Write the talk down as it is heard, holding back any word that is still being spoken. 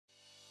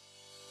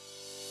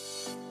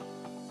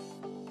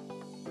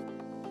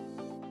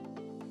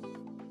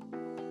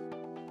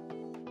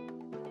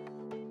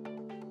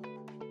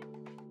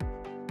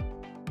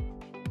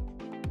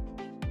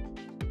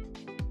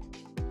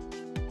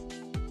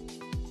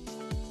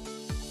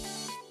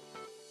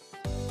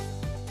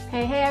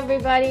Hey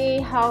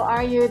everybody, how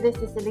are you? This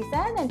is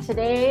Elisa, and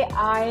today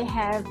I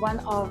have one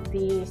of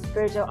the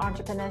spiritual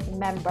entrepreneurs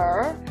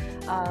member,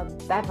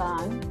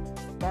 Bevan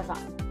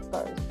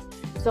Bird.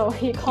 So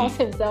he calls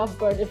himself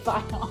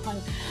Birdify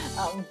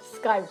on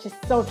Skype, which is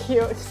so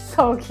cute,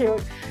 so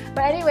cute.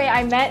 But anyway,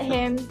 I met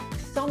him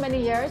so many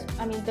years.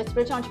 I mean, the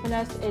spiritual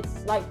entrepreneurs,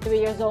 it's like 3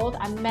 years old.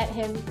 I met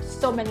him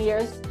so many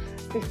years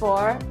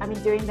before,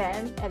 during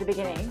then, at the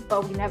beginning,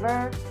 but we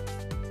never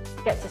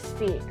get to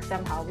speak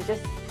somehow. We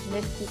just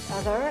miss each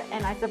other,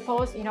 and I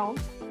suppose,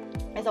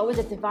 there's always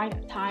a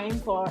divine time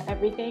for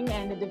everything,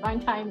 and the divine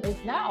time is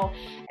now.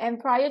 And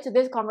prior to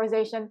this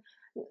conversation,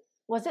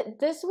 was it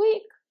this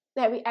week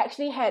that we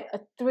actually had a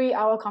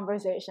 3-hour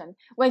conversation?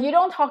 When you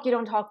don't talk, you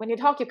don't talk. When you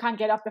talk, you can't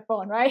get off the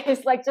phone, right?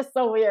 It's like just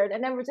so weird.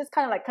 And then we're just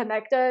kind of like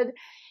connected,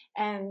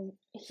 and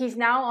he's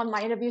now on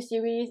my interview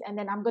series, and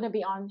then I'm going to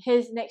be on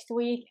his next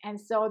week.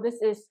 And so this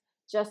is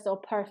just so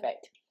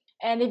perfect.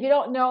 And if you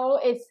don't know,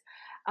 it's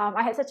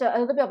I had such a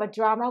little bit of a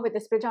drama with the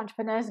spiritual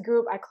entrepreneurs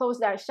group. I closed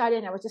that, shut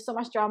in. There was just so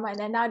much drama, and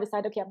then now I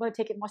decided, okay, I'm going to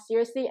take it more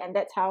seriously, and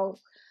that's how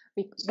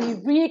we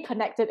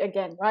reconnected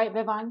again, right,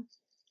 Bevan?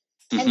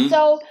 And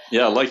so,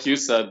 yeah, like you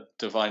said,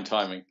 divine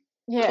timing.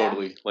 Yeah,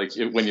 totally. Like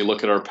when you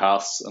look at our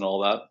paths and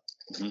all that.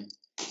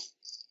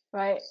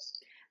 Right.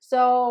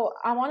 So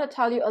I want to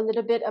tell you a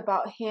little bit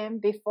about him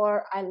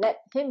before I let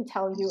him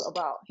tell you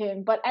about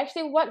him. But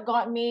actually, what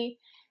got me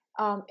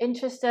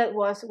interested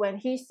was when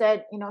he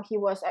said, he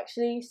was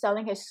actually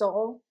selling his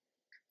soul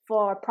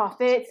for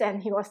profits,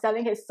 and he was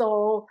selling his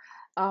soul,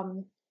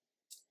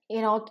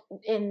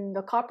 in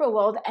the corporate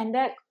world. And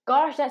that,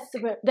 gosh,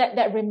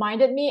 that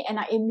reminded me, and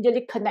I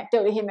immediately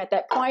connected with him at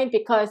that point,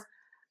 because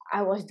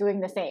I was doing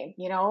the same,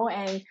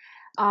 and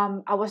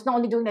I was not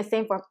only doing the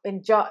same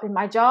in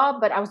my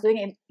job, but I was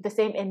doing the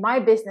same in my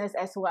business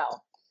as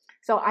well.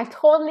 So I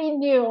totally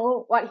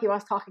knew what he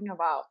was talking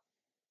about.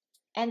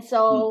 And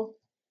so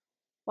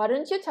why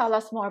don't you tell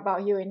us more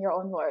about you in your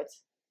own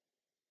words?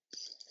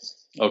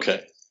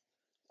 Okay.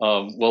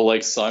 Well,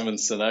 like Simon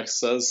Sinek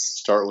says,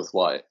 start with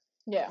why.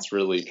 Yeah. It's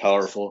really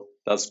powerful.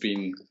 That's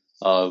been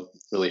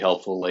really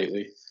helpful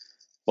lately.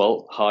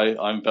 Well, hi,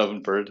 I'm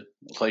Beven Bird.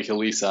 Like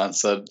Elisa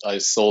said, I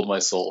sold my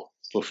soul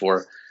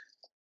before.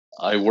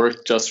 I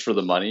worked just for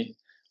the money,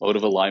 out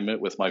of alignment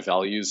with my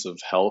values of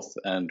health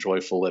and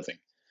joyful living.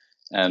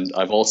 And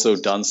I've also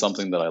done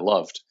something that I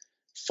loved,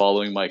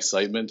 following my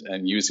excitement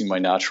and using my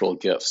natural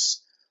gifts.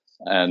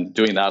 And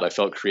doing that, I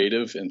felt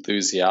creative,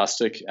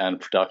 enthusiastic, and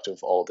productive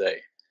all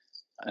day.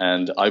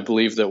 And I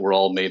believe that we're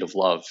all made of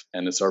love,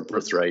 and it's our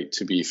birthright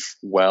to be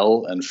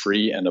well and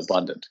free and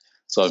abundant.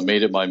 So I've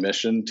made it my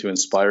mission to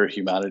inspire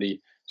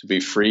humanity to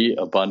be free,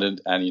 abundant,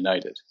 and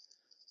united.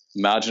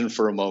 Imagine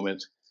for a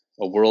moment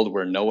a world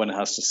where no one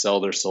has to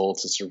sell their soul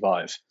to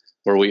survive,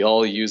 where we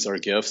all use our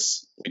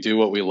gifts, we do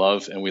what we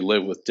love, and we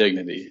live with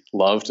dignity,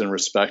 loved and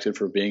respected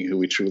for being who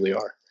we truly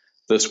are.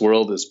 This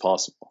world is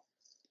possible.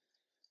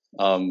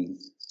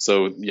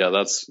 So yeah,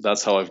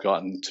 that's how I've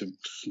gotten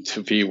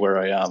to be where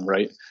I am,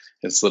 right?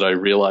 It's that I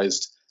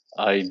realized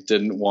I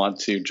didn't want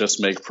to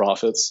just make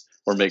profits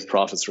or make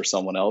profits for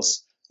someone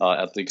else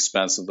at the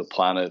expense of the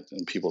planet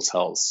and people's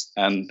health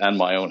and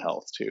my own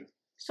health too.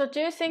 So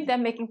do you think that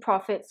making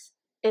profits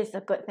is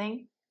a good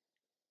thing?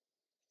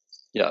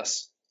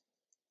 Yes.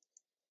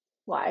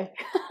 Why?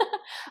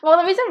 Well,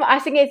 the reason I'm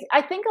asking is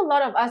I think a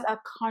lot of us are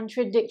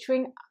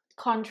contradicting,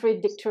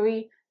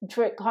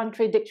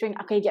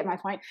 okay, you get my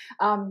point,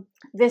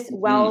 this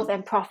wealth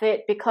and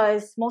profit,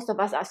 because most of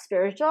us are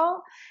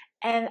spiritual.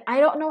 And I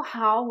don't know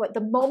how, but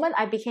the moment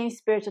I became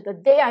spiritual, the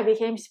day I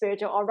became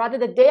spiritual, or rather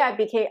the day I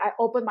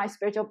opened my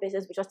spiritual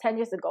business, which was 10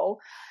 years ago,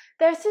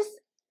 there's this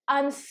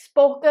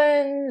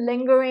unspoken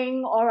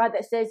lingering aura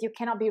that says you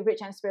cannot be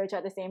rich and spiritual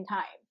at the same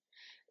time.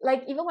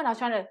 Like even when I was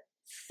trying to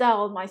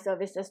sell my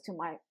services to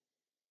my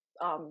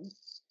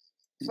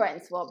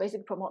friends, well,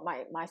 basically promote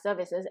my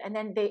services, and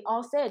then they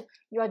all said,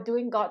 you are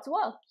doing God's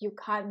work, you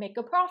can't make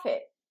a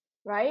profit,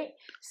 right?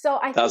 So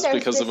I think that's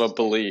because of a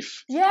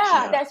belief.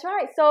 Yeah, that's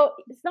right. So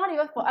it's not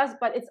even for us,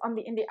 but it's on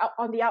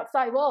the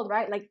outside world,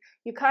 right? Like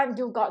you can't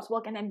do God's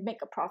work and then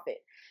make a profit.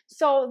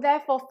 So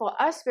therefore,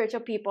 for us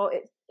spiritual people,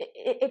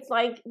 it's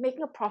like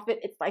making a profit.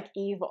 It's like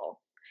evil.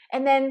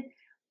 And then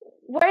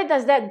where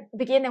does that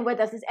begin and where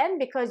does this end?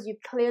 Because you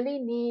clearly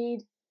need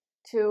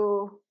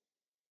to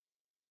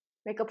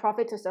make a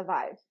profit to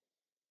survive.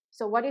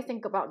 So what do you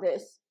think about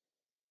this?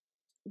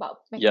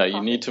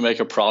 You need to make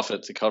a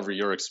profit to cover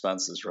your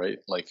expenses, right?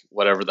 Like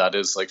whatever that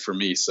is. Like for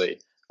me, say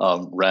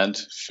rent,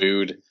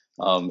 food,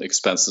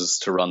 expenses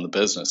to run the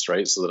business,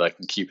 right? So that I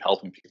can keep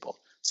helping people.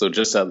 So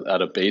just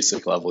at a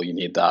basic level, you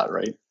need that,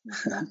 right?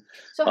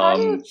 So how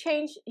do you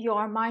change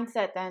your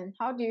mindset then?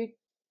 How do you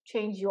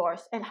change yours?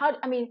 And how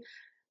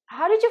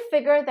did you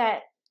figure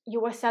that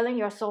you were selling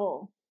your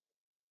soul?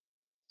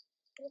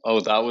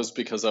 Oh, that was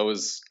because I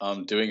was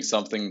doing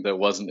something that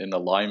wasn't in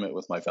alignment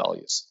with my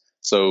values.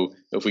 So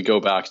if we go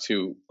back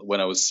to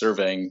when I was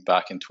surveying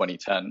back in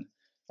 2010,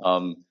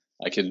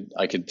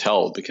 I could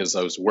tell because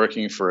I was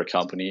working for a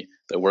company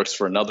that works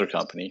for another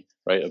company,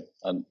 right?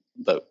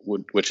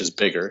 which is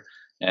bigger,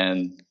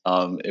 and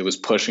it was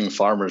pushing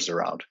farmers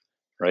around,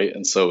 right?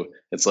 And so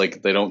it's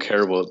like they don't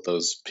care about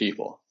those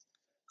people,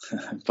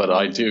 but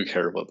I do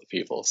care about the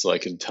people. So I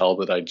could tell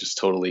that I just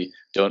totally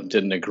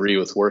didn't agree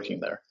with working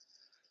there.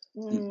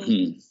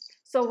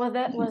 So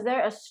was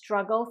there a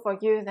struggle for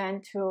you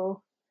then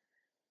to?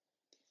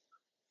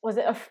 Was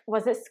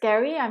it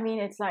scary? I mean,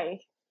 it's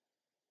like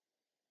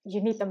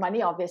you need the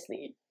money,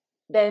 obviously.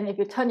 Then if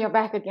you turn your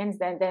back against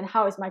them, then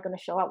how is Mike going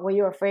to show up? Were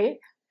you afraid?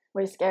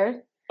 Were you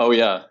scared? Oh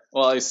yeah.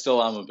 Well, I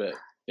still am a bit.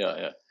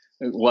 Yeah.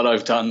 What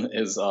I've done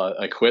is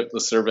I quit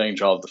the surveying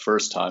job the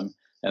first time,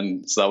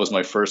 and so that was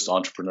my first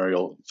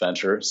entrepreneurial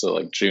venture. So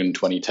like June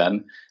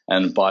 2010,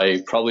 and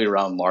by probably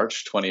around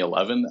March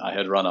 2011, I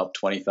had run up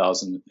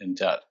 20,000 in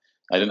debt.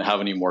 I didn't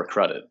have any more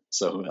credit,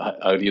 so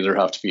I would either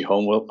have to be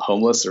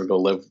homeless or go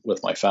live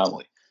with my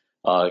family,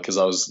 because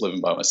I was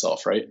living by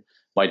myself, right?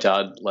 My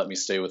dad let me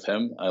stay with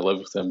him. I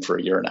lived with him for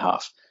a year and a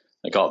half.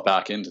 I got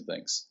back into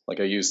things. Like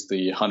I used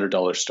the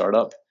 $100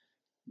 Startup,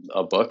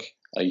 a book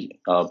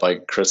by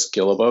Chris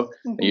Guillebeau.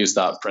 I used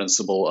that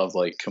principle of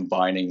like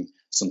combining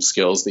some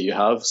skills that you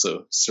have,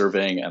 so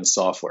surveying and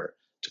software,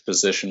 to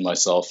position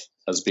myself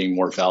as being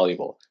more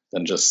valuable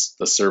than just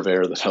the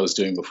surveyor that I was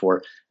doing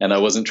before. And I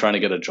wasn't trying to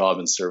get a job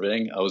in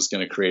surveying. I was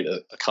going to create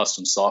a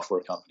custom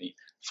software company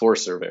for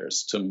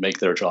surveyors to make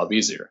their job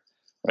easier,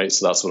 right?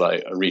 So that's what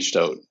I reached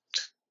out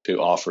to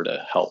offer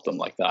to help them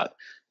like that.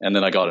 And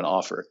then I got an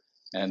offer.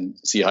 And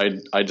see,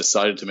 I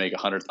decided to make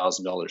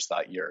 $100,000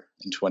 that year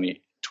in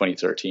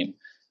 2013.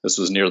 This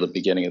was near the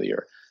beginning of the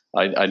year.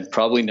 I'd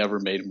probably never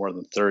made more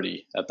than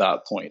 30 at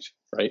that point,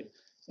 right?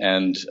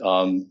 And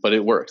but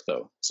it worked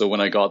though. So when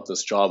I got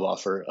this job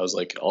offer, I was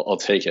like, I'll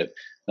take it.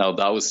 Now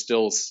that was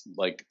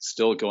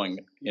still going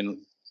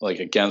in like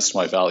against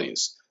my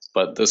values,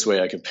 but this way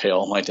I could pay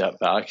all my debt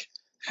back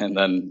and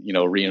then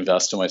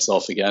reinvest in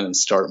myself again and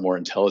start more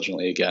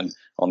intelligently again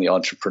on the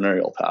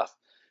entrepreneurial path.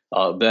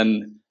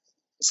 Then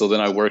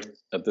I worked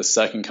at this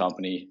second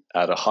company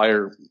at a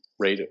higher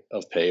rate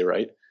of pay,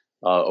 right?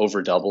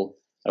 Over double.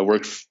 I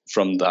worked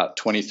from that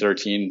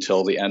 2013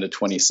 till the end of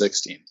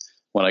 2016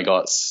 when I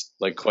got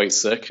like quite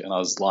sick and I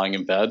was lying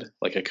in bed,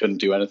 like I couldn't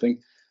do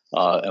anything.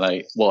 And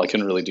I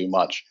couldn't really do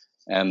much.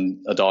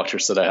 And a doctor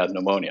said I had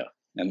pneumonia.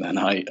 And then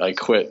I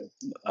quit.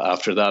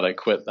 After that, I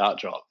quit that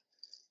job.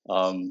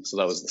 So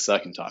that was the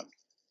second time.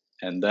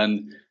 And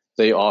then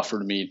they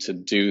offered me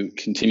to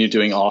continue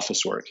doing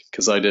office work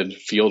because I did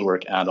field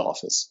work and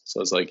office.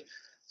 So it's like,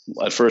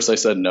 at first I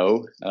said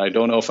no, and I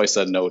don't know if I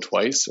said no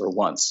twice or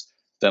once.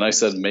 Then I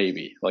said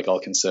maybe, like I'll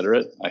consider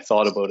it. I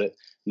thought about it,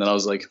 and then I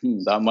was like,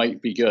 that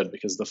might be good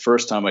because the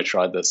first time I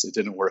tried this, it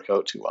didn't work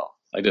out too well.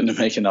 I didn't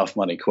make enough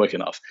money quick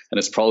enough, and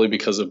it's probably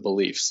because of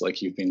beliefs,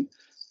 like you've been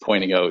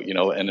pointing out,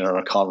 and in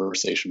our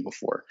conversation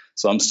before.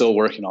 So I'm still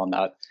working on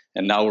that,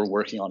 and now we're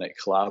working on it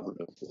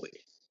collaboratively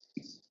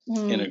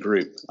in a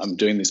group. I'm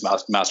doing these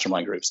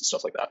mastermind groups and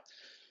stuff like that.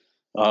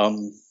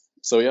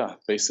 So yeah,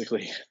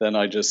 basically, then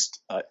I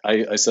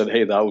said,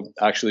 hey, that would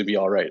actually be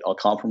all right. I'll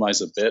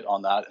compromise a bit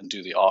on that and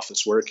do the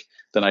office work.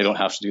 Then I don't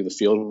have to do the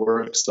field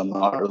work. So I'm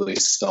not really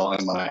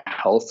selling my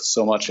health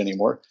so much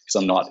anymore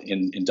because I'm not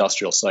in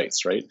industrial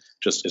sites, right?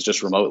 It's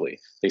just remotely.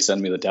 They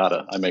send me the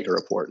data. I make a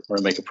report or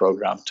I make a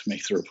program to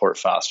make the report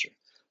faster.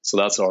 So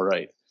that's all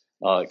right.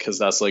 Because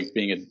that's like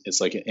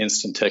it's like an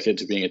instant ticket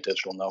to being a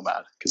digital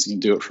nomad because you can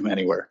do it from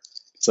anywhere.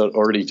 So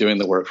already doing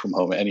the work from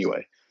home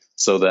anyway.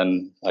 So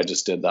then I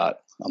just did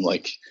that. I'm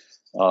like,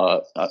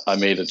 I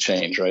made a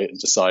change, right? I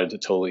decided to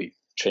totally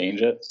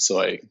change it.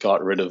 So I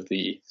got rid of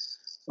the,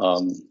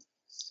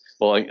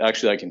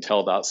 I can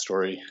tell that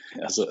story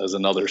as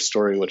another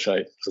story, which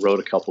I wrote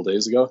a couple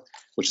days ago,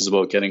 which is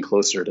about getting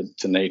closer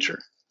to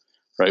nature,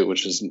 right?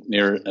 Which is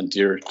near and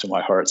dear to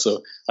my heart.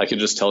 So I can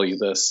just tell you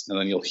this and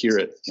then you'll hear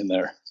it in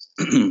there.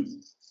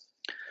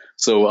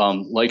 So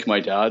like my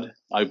dad,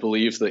 I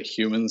believe that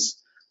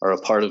humans are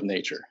a part of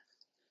nature.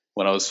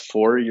 When I was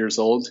 4 years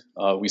old,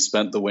 we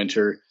spent the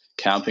winter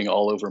camping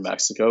all over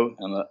Mexico,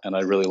 and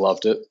I really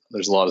loved it.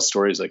 There's a lot of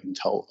stories I can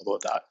tell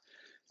about that.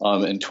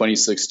 In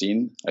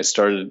 2016, I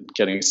started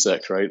getting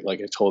sick, right? Like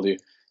I told you,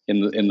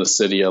 in the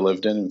city I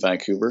lived in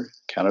Vancouver,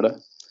 Canada,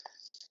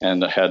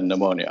 and I had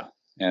pneumonia.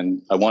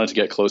 And I wanted to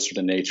get closer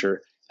to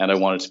nature, and I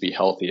wanted to be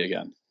healthy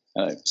again.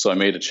 So I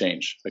made a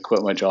change. I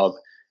quit my job,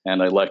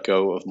 and I let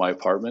go of my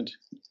apartment.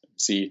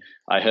 See,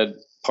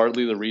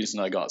 partly the reason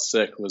I got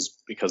sick was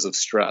because of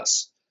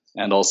stress.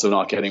 And also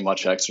not getting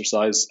much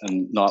exercise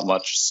and not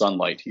much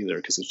sunlight either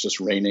because it's just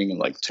raining and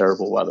like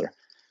terrible weather.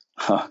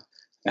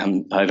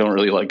 And I don't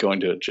really like going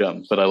to a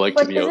gym, but I like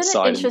to be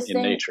outside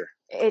in nature.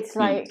 It's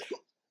like,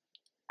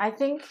 I've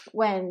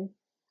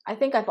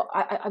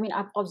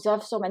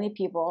observed so many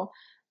people,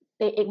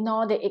 they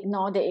ignore.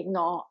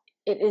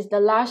 It is the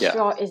last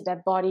straw is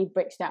their body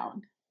breaks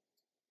down.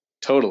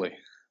 Totally.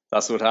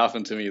 That's what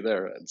happened to me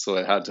there. So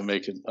I had to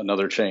make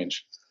another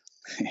change.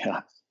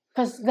 Yeah.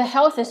 Because the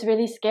health is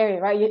really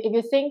scary, right? If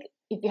you think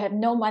if you have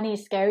no money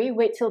is scary,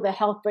 wait till the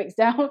health breaks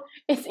down.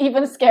 It's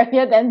even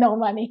scarier than no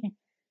money.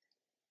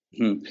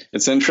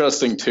 It's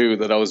interesting too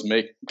that I was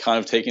kind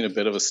of taking a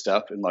bit of a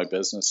step in my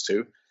business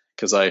too,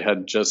 because I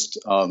had just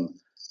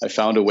I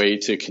found a way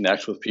to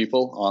connect with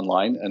people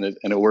online, and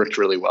it worked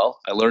really well.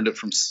 I learned it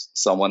from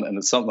someone, and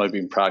it's something I've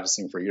been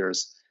practicing for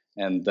years.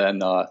 And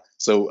then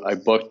so I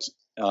booked.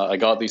 I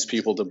got these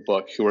people to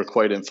book who were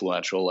quite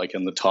influential, like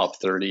in the top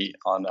 30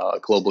 on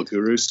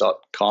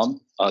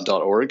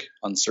globalgurus.com.org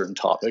on certain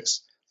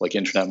topics like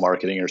internet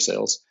marketing or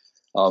sales.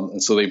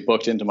 And so they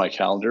booked into my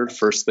calendar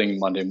first thing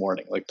Monday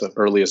morning, like the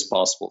earliest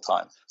possible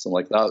time. So I'm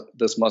like,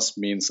 this must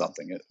mean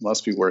something. It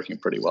must be working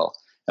pretty well.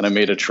 And I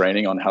made a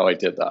training on how I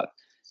did that.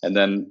 And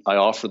then I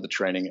offered the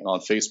training, and on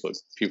Facebook,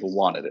 people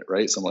wanted it,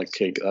 right? So I'm like,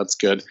 okay, that's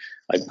good.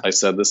 I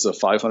said, this is a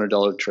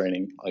 $500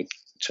 training. Like,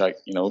 check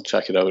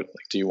it out. Like,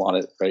 do you want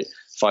it, right?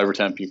 5 or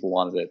 10 people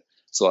wanted it.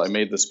 So I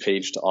made this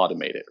page to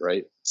automate it,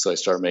 right? So I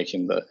started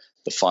making the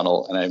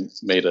funnel, and I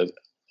made a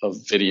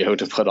video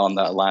to put on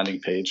that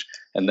landing page.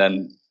 And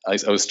then I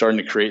was starting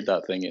to create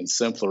that thing in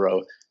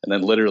Simplero, and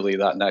then literally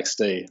that next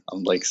day,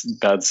 I'm like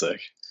bed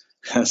sick.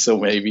 So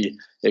maybe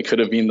it could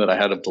have been that I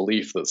had a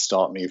belief that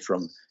stopped me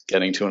from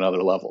getting to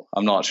another level.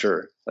 I'm not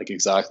sure, like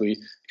exactly,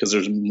 because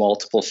there's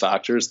multiple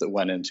factors that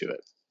went into it,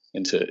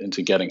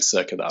 into getting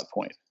sick at that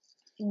point.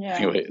 Yeah.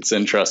 Anyway, it's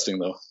interesting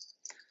though.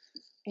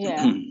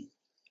 Yeah,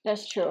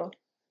 that's true.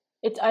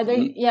 It's either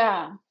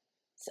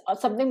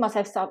something must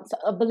have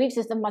a belief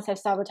system must have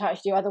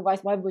sabotaged you.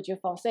 Otherwise, why would you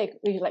fall sick?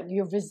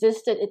 You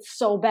resisted it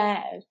so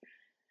bad.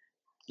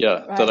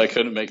 Yeah, right? That I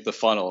couldn't make the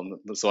funnel, and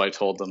so I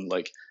told them,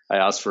 like, I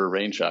asked for a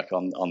rain check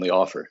on the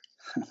offer.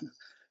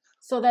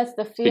 So that's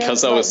the fear.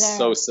 Because I was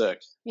so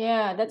sick.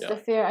 Yeah, that's the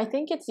fear. I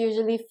think it's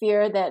usually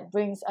fear that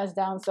brings us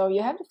down. So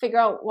you have to figure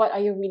out, what are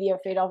you really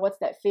afraid of? What's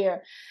that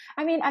fear?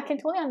 I mean, I can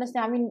totally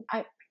understand. I mean,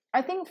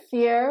 I think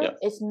fear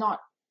is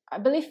not, I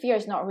believe fear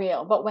is not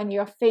real. But when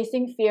you're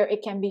facing fear,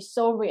 it can be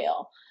so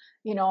real,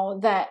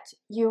 that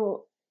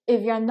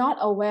if you're not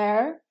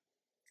aware,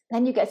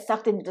 then you get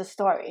sucked into the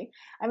story.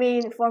 I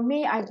mean, for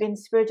me, I've been a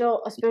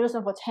spiritual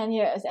person for 10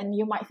 years, and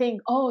you might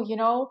think, oh, you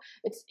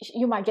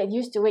might get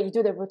used to it, you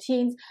do the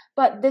routines.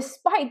 But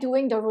despite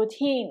doing the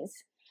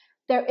routines,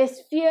 there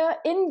is fear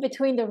in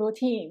between the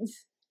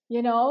routines,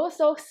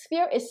 So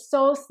fear is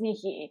so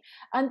sneaky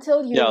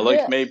until you...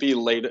 maybe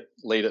late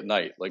at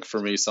night. Like for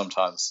me,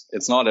 sometimes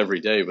it's not every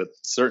day, but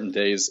certain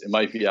days it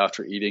might be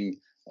after eating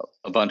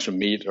a bunch of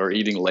meat or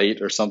eating late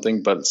or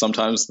something, but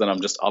sometimes then I'm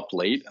just up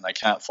late and I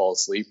can't fall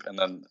asleep, and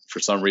then for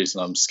some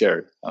reason I'm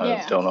scared.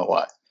 I don't know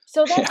why.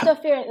 So that's the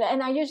fear,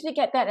 and I usually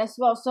get that as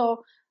well.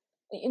 So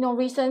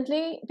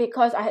recently,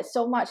 because I had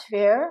so much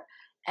fear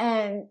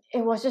and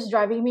it was just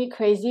driving me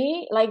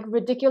crazy, like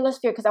ridiculous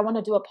fear, because I want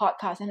to do a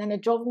podcast, and then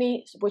it drove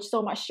me with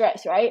so much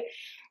stress, right?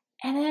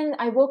 And then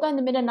I woke up in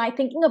the middle of the night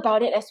thinking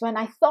about it, as when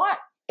I thought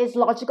it's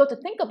logical to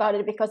think about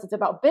it because it's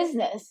about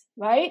business,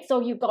 right? So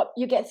you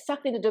get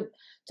sucked into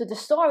the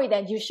story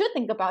that you should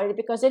think about it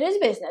because it is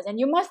business, and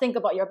you must think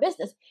about your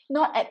business,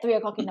 not at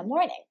 3:00 in the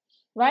morning,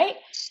 right?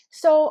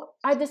 So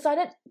I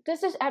decided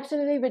this is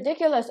absolutely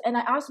ridiculous, and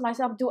I asked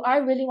myself, do I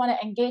really want to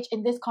engage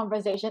in this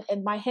conversation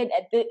in my head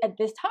at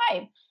this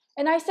time?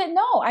 And I said,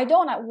 no, I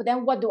don't.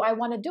 Then what do I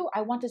want to do?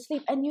 I want to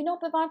sleep. And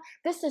Bevan,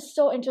 this is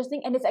so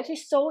interesting, and it's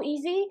actually so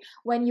easy.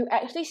 When you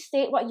actually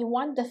state what you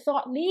want, the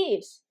thought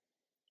leaves.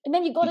 And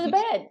then you go to the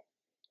bed,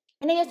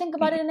 and then you think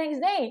about it the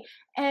next day.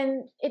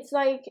 And it's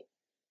like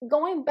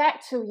going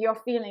back to your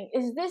feeling.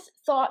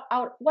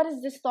 What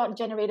is this thought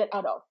generated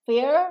out of?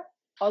 Fear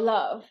or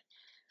love?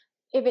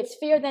 If it's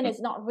fear, then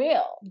it's not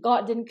real.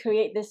 God didn't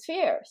create this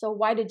fear. So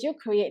why did you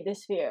create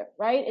this fear,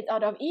 right? It's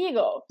out of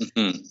ego.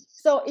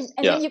 So,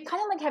 then you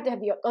kind of have to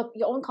have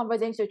your own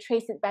conversation to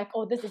trace it back.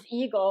 Oh, this is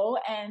ego.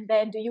 And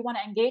then do you want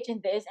to engage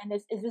in this? And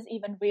is this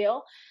even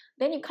real?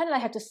 Then you kind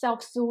of have to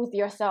self-soothe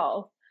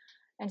yourself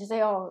and to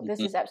say, oh, this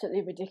is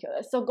absolutely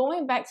ridiculous. So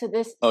going back to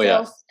this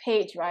sales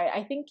page, right?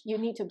 I think you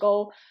need to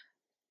go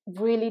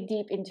really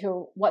deep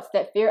into what's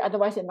that fear.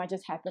 Otherwise, it might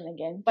just happen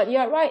again. But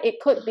you're right.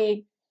 It could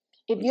be,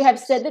 if you have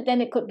said it,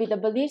 then it could be the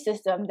belief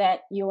system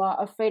that you are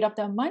afraid of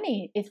the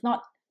money. It's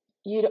not,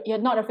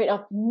 you're not afraid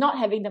of not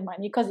having the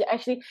money, because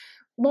actually,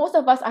 most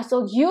of us are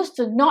so used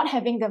to not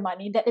having the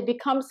money that it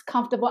becomes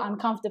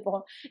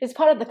uncomfortable. It's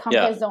part of the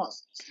comfort zone.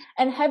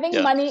 And having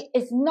money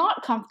is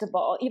not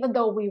comfortable, even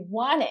though we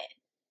want it.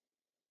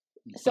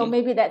 So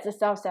maybe that's a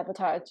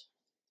self-sabotage.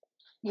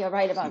 You're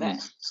right about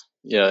that.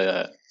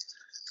 Yeah.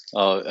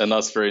 And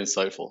that's very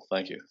insightful.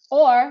 Thank you.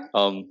 Or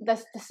the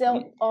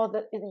sale, or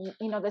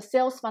the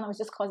sales funnel is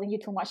just causing you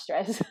too much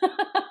stress.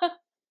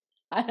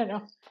 I don't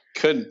know.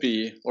 Could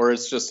be, or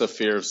it's just a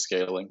fear of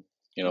scaling.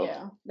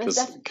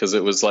 Because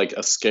it was like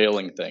a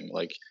scaling thing.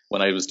 Like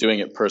when I was doing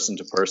it person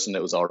to person,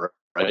 it was all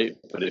right.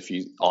 But if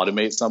you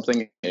automate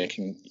something,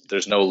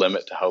 there's no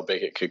limit to how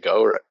big it could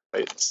go.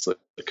 Right? So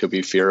it could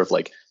be fear of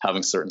like having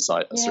a certain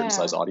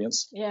size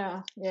audience.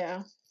 Yeah,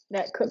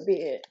 that could be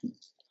it.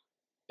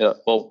 Yeah,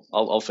 well,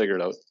 I'll figure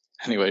it out.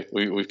 Anyway,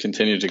 we've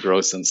continued to grow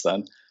since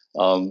then.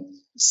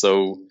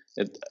 So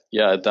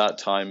at that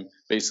time,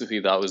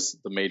 basically that was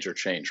the major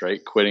change, right?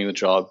 Quitting the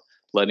job,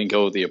 letting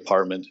go of the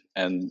apartment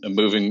and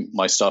moving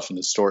my stuff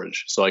into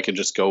storage so I could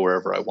just go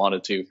wherever I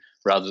wanted to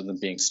rather than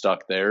being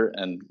stuck there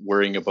and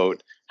worrying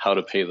about how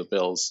to pay the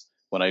bills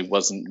when I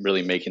wasn't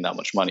really making that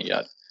much money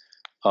yet.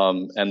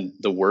 And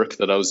the work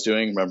that I was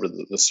doing, remember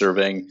the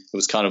surveying, it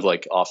was kind of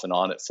like off and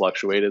on, it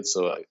fluctuated.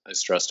 So I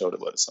stressed out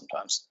about it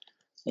sometimes.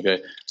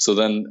 Okay. So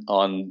then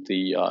on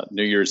the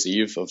New Year's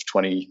Eve of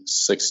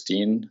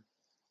 2016,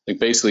 like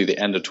basically the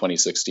end of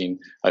 2016,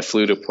 I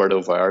flew to Puerto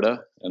Vallarta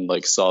and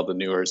like saw the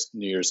New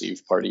Year's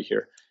Eve party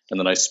here. And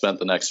then I spent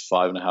the next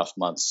 5.5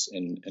 months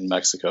in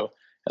Mexico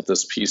at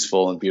this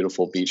peaceful and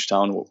beautiful beach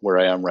town where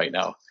I am right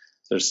now.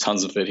 There's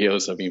tons of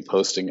videos I've been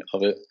posting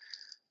of it.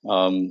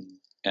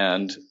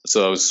 And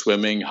so I was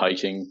swimming,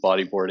 hiking,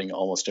 bodyboarding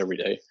almost every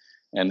day.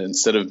 And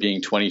instead of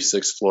being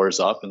 26 floors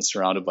up and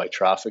surrounded by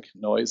traffic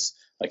noise,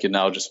 I could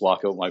now just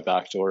walk out my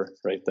back door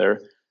right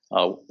there,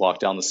 walk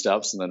down the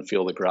steps, and then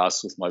feel the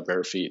grass with my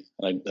bare feet.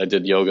 And I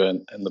did yoga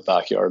in the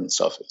backyard and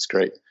stuff. It's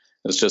great.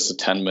 It's just a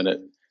 10-minute,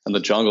 and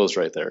the jungle's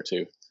right there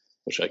too,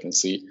 which I can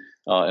see.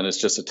 And it's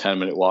just a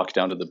 10-minute walk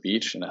down to the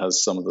beach, and it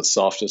has some of the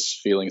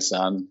softest feeling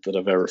sand that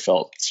I've ever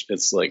felt.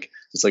 It's like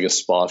a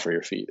spa for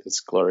your feet.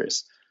 It's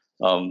glorious.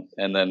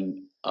 And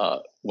then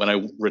when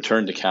I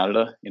returned to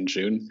Canada in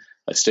June,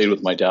 I stayed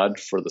with my dad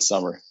for the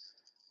summer.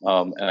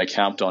 And I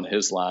camped on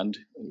his land,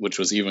 which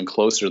was even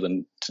closer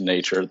to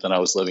nature than I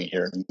was living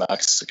here in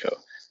Mexico.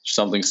 There's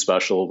something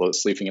special about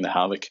sleeping in a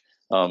hammock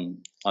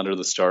under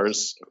the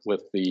stars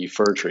with the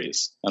fir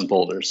trees and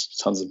boulders.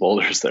 Tons of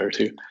boulders there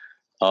too.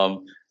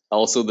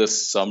 Also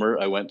this summer,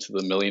 I went to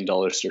the $1 Million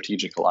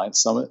Strategic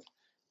Alliance Summit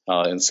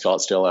in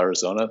Scottsdale,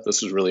 Arizona.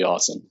 This was really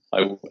awesome.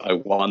 I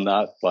won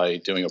that by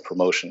doing a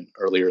promotion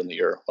earlier in the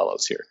year while I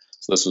was here.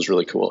 So this was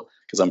really cool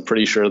because I'm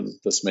pretty sure that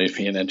this made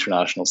me an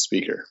international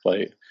speaker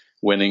by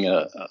winning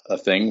a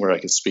thing where I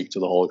could speak to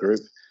the whole group.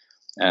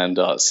 And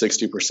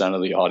 60%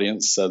 of the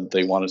audience said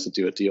they wanted to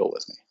do a deal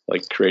with me,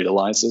 like create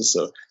alliances.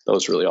 So that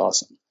was really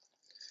awesome.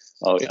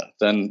 Oh yeah.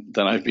 Then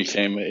I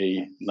became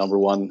a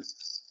 #1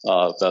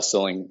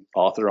 best-selling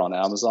author on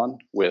Amazon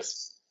with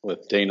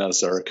Dana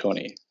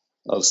Zaraconi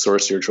of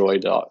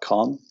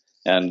sourceyourjoy.com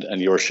and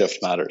Your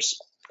Shift Matters.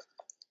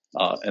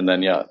 And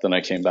then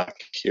I came back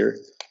here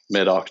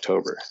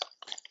mid-October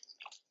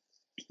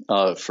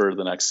for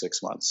the next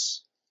 6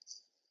 months.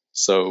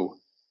 So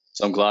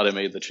I'm glad I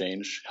made the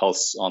change.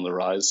 Health's on the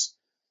rise,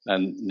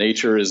 and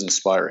nature is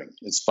inspiring.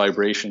 Its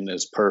vibration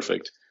is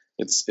perfect.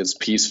 It's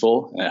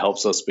peaceful, and it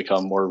helps us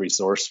become more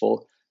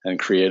resourceful and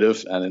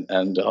creative and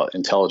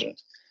intelligent.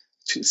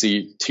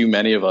 Too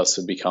many of us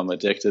have become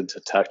addicted to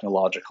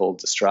technological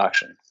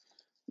distraction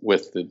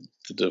with the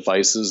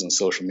devices and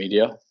social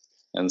media.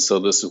 And so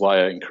this is why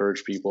I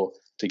encourage people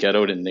to get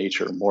out in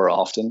nature more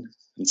often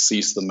and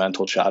cease the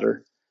mental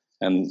chatter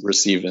and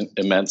receive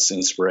immense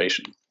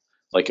inspiration.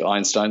 Like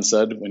Einstein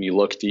said, when you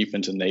look deep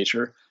into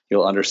nature,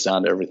 you'll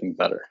understand everything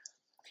better.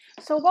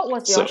 So what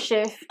was your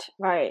shift,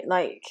 right?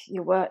 Like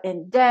you were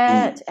in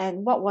debt,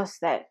 and what was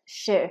that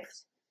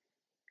shift?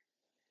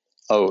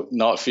 Oh,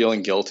 not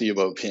feeling guilty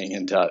about being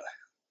in debt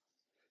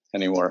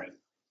anymore.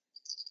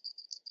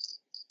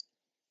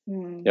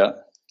 Yeah,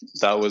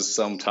 that was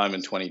sometime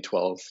in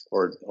 2012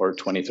 or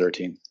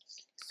 2013.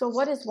 So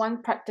what is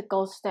one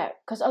practical step?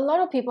 Because a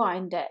lot of people are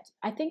in debt.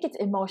 I think it's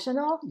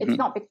emotional. It's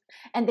not,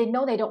 and they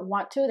know they don't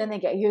want to, then they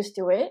get used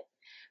to it.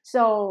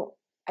 So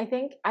I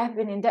think I've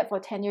been in debt for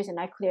 10 years and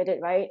I cleared it,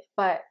 right?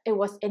 But it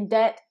was in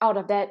debt, out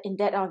of debt, in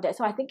debt, out of debt.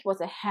 So I think it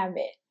was a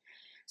habit.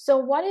 So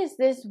what is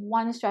this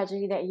one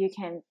strategy that you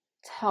can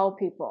tell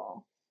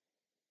people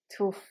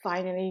to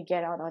finally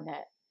get out of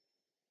debt?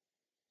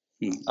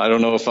 I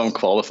don't know if I'm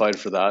qualified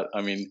for that.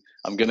 I mean,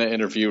 I'm going to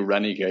interview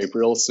Rennie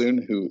Gabriel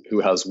soon, who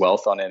has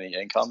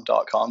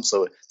wealthonanyincome.com.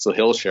 So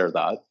he'll share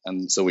that.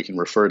 And so we can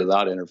refer to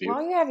that interview.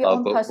 Well, you have your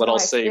own personal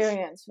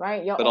experience,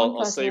 right?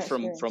 I'll say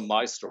from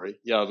my story.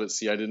 Yeah, but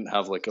see, I didn't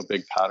have like a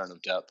big pattern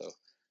of debt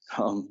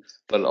though.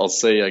 But I'll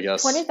say, I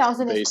guess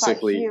 20,000 is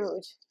quite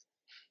huge.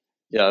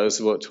 Yeah, it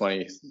was about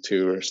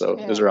 22 or so.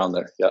 Yeah. It was around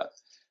there. Yeah.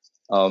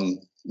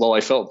 Well,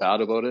 I felt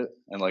bad about it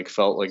and like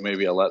felt like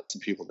maybe I let some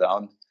people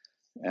down.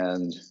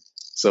 And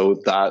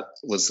so that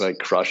was like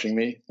crushing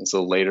me. And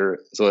so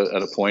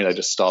at a point, I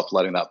just stopped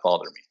letting that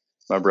bother me.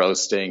 Remember, I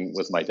was staying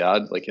with my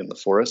dad, like in the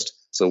forest.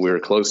 So we were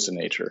close to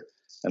nature,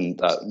 and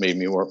that made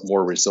me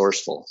more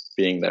resourceful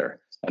being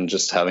there and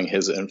just having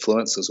his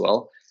influence as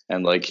well.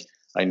 And like,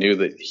 I knew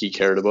that he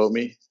cared about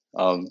me,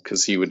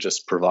 cause he would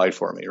just provide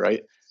for me.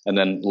 Right. And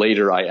then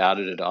later I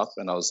added it up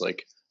and I was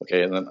like,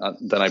 okay. And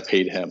then I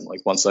paid him.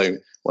 Like once I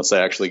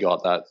actually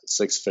got that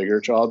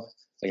 6-figure job,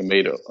 I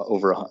made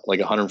over like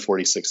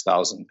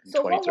 146,000 in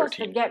 2013. What was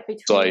the gap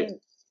between?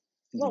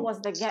 What was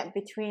the gap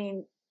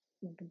between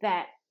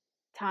that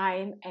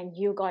time and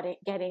you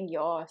getting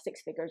your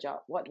 6-figure job?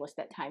 What was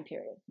that time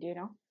period? Do you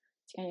know?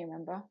 Can you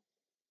remember?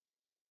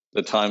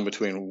 The time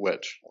between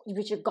which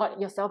you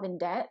got yourself in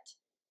debt,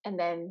 and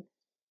then.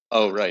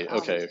 Oh right,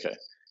 okay,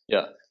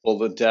 yeah. Well,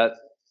 the debt,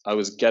 I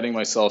was getting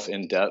myself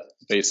in debt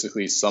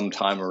basically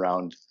sometime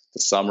around the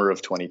summer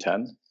of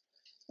 2010,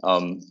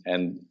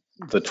 and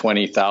the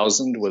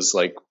 20,000 was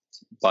like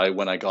by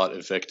when I got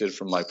evicted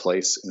from my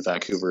place in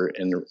Vancouver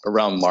in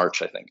around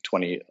March, I think,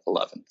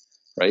 2011,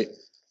 right?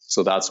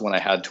 So that's when I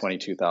had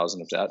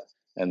 22,000 of debt.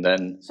 And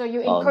then So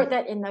you incurred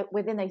that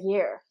within a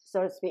year,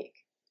 so to speak.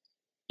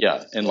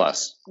 Yeah, in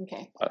less.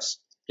 Okay. Less.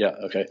 Yeah,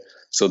 okay.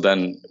 So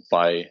then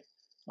by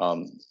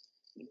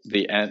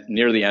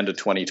near the end of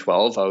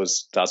 2012,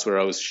 that's where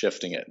I was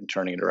shifting it and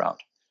turning it around.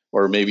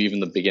 Or maybe even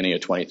the beginning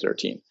of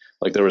 2013.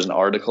 Like there was an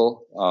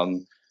article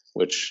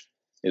which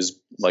is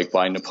like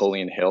by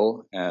Napoleon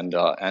Hill and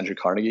Andrew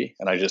Carnegie,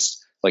 and I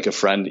just like a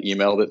friend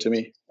emailed it to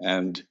me,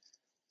 and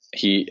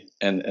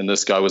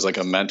this guy was like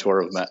a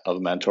mentor of a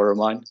mentor of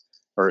mine,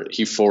 or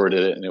he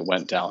forwarded it and it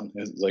went down.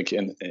 Like,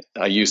 and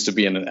I used to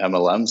be in an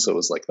MLM, so it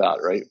was like that,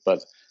 right?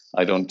 But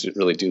I don't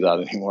really do that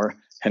anymore.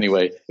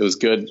 Anyway, it was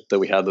good that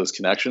we had those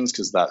connections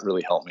because that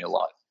really helped me a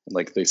lot. And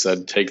like they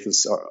said, take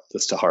this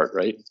to heart,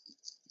 right?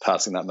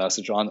 Passing that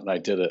message on, and I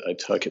did it. I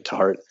took it to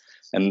heart,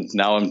 and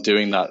now I'm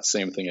doing that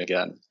same thing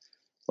again,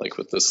 like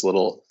with this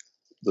little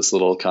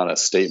kind of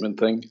statement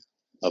thing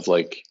of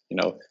like, you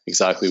know,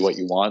 exactly what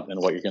you want and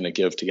what you're going to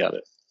give to get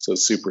it. So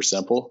it's super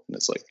simple, and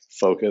it's like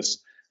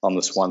focus on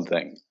this one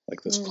thing,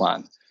 like this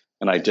plan.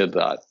 And I did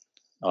that.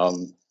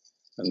 And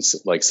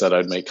like said,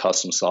 I'd make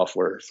custom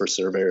software for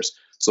surveyors.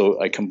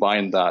 So I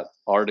combined that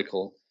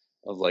article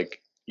of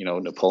like, you know,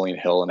 Napoleon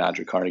Hill and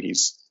Andrew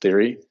Carnegie's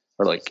theory,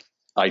 or like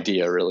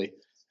idea really,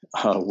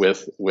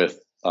 with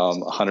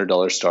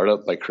 $100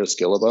 Startup by Chris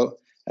Guillebeau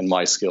and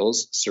my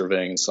skills,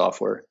 surveying and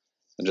software,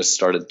 and just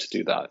started to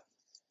do that.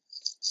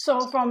 So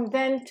from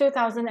then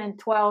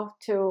 2012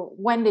 to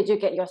when did you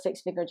get your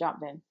six-figure job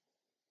then?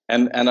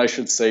 And I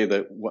should say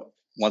that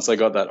once I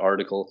got that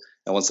article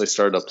and once I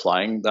started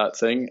applying that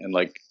thing and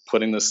like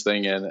putting this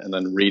thing in and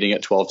then reading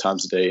it 12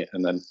 times a day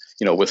and then,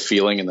 you know, with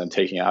feeling and then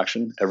taking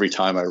action every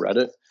time I read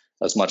it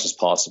as much as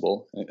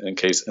possible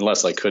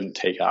unless I couldn't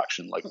take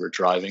action, like we're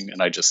driving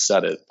and I just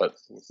said it, but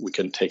we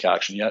couldn't take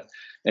action yet.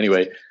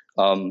 Anyway,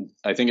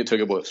 I think it took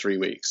about 3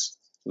 weeks.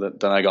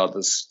 Then I got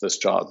this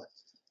job.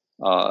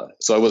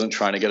 So I wasn't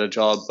trying to get a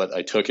job, but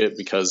I took it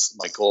because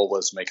my goal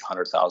was to make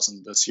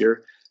 100,000 this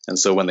year. And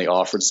so when they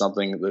offered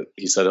something that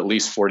he said at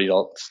least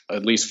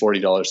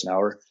 $40 an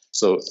hour.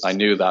 So I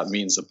knew that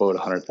means about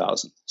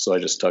 100,000. So I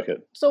just took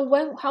it. So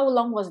how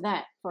long was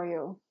that for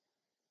you?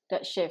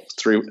 That shift?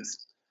 3 weeks.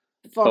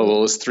 Well,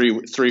 it was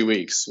 3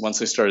 weeks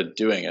once I started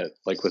doing it,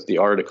 like with the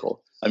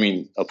article. I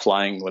mean,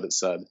 applying what it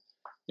said.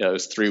 Yeah, it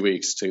was 3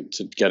 weeks to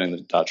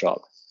getting that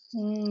job.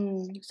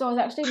 So it's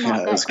actually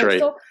not that quick. Great.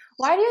 So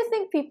why do you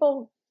think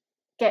people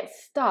get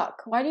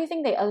stuck? Why do you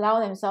think they allow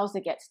themselves to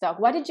get stuck?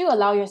 Why did you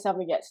allow yourself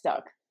to get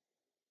stuck?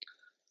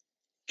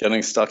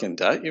 Getting stuck in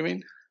debt, you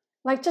mean?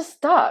 Like just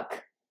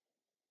stuck.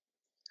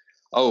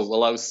 Oh,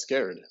 well, I was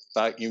scared.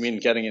 You mean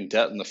getting in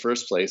debt in the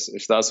first place?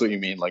 If that's what you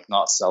mean, like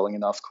not selling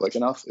enough quick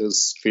enough, it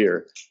was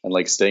fear and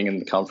like staying in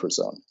the comfort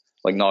zone,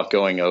 like not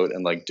going out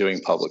and like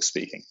doing public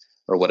speaking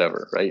or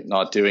whatever, right?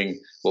 Not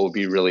doing what would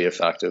be really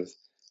effective,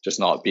 just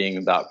not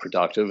being that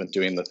productive and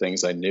doing the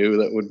things I knew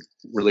that would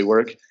really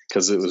work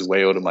because it was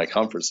way out of my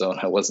comfort zone.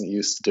 I wasn't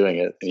used to doing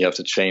it. And you have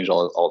to change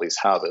all these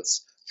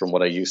habits from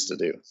what I used to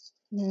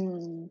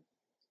do.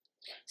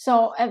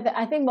 So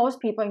I think most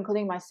people,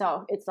 including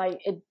myself, it's like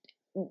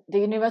the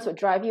universe would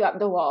drive you up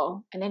the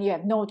wall and then you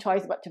have no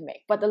choice but to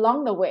make. But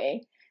along the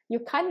way, you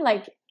kind of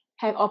like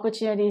have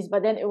opportunities,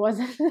 but then it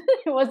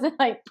wasn't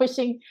like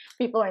pushing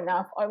people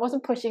enough, or it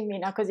wasn't pushing me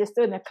enough because you're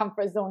still in the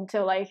comfort zone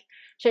till like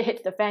shit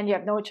hits the fan, you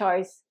have no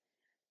choice.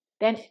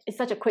 Then it's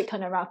such a quick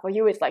turnaround. For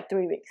you, it's like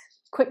 3 weeks.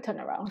 Quick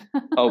turnaround.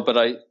 But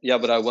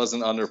I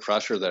wasn't under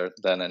pressure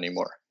then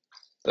anymore.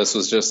 This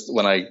was just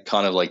when I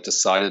kind of like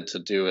decided to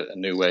do it a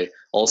new way.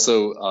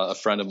 Also, a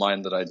friend of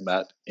mine that I'd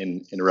met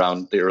in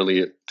around the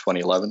early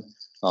 2011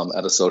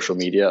 at a social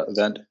media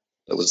event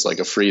that was like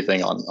a free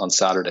thing on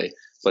Saturday.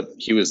 But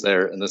he was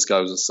there, and this guy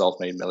was a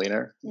self-made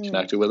millionaire.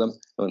 Connected with him,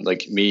 and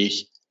like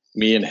me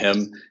and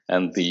him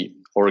and the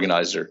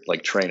organizer,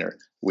 like trainer,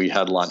 we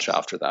had lunch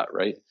after that,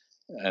 right?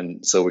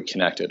 And so we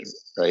connected,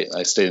 right?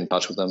 I stayed in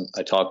touch with him.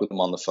 I talked with him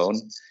on the phone,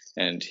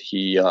 and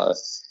he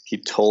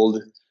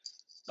told.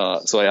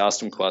 So I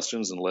asked him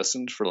questions and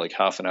listened for like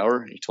half an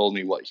hour. He told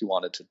me what he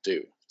wanted to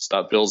do. So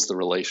that builds the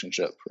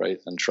relationship, right?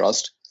 And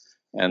trust.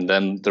 And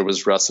then there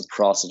was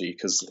reciprocity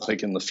because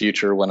like in the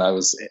future when I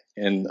was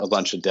in a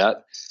bunch of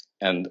debt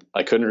and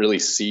I couldn't really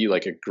see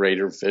like a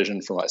greater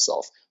vision for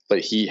myself, but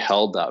he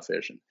held that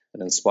vision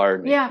and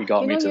inspired me. Yeah, he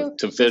got me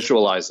to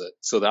visualize it.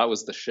 So that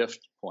was the shift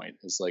point,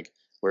 is like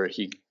where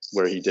he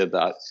did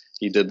that.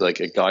 He did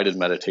like a guided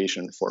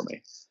meditation for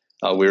me.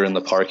 We were in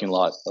the parking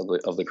lot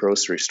of the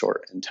grocery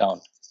store in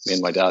town, me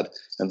and my dad.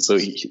 And so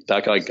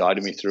that guy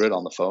guided me through it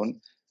on the phone.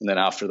 And then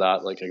after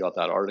that, like I got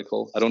that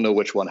article. I don't know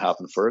which one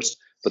happened first,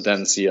 but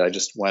then I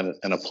just went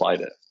and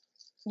applied it.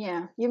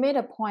 Yeah. You made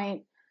a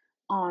point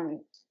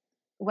on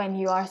when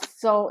you are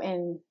so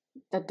in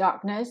the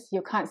darkness,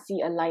 you can't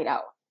see a light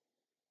out.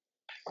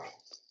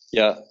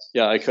 Yeah,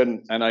 I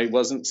couldn't, and I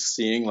wasn't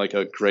seeing like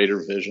a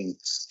greater vision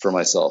for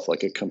myself,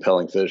 like a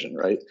compelling vision,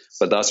 right?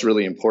 But that's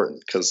really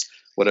important because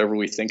whatever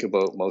we think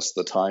about most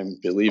of the time,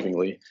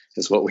 believingly,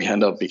 is what we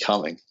end up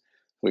becoming.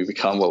 We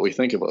become what we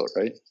think about,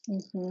 right?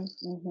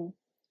 Mm-hmm, mm-hmm.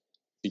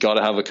 You got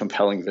to have a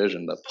compelling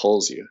vision that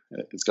pulls you.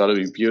 It's got to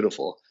be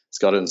beautiful. It's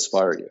got to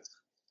inspire you.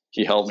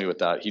 He helped me with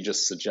that. He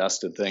just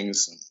suggested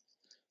things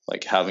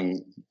like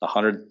having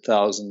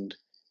 100,000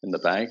 in the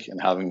bank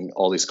and having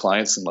all these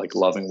clients and like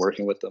loving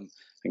working with them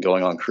and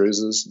going on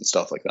cruises and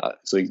stuff like that.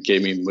 So he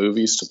gave me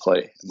movies to play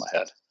in my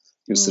head.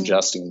 He was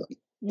suggesting them.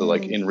 So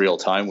like in real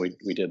time,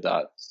 we did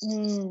that.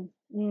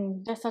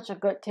 That's such a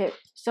good tip.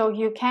 So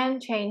you can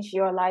change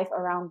your life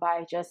around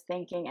by just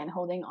thinking and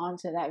holding on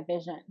to that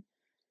vision.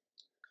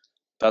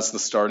 That's the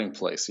starting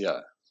place. Yeah.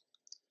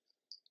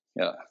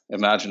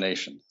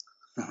 Imagination.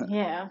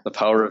 Yeah. The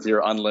power of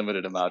your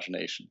unlimited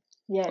imagination.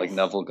 Yes. Like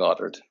Neville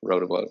Goddard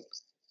wrote about.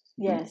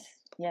 Yes.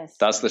 Yes.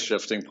 That's the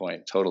shifting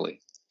point.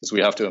 Totally. Because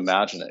we have to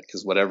imagine it,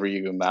 because whatever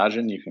you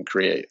imagine, you can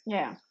create.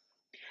 Yeah.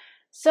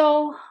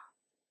 So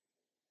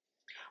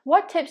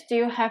what tips do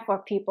you have for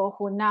people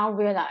who now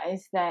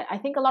realize that, I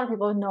think a lot of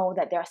people know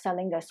that they're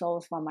selling their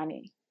souls for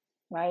money,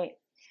 right?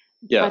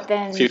 Yeah, but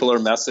then people are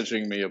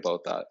messaging me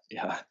about that.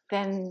 Yeah.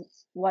 Then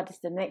what is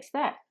the next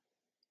step?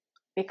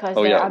 Because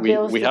there are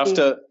bills we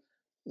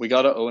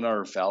got to own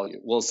our value.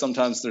 Well,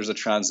 sometimes there's a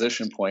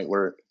transition point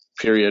where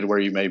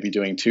you may be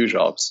doing two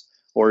jobs,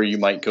 or you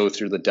might go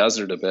through the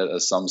desert a bit,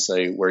 as some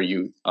say, where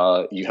you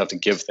have to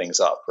give things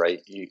up, right?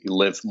 You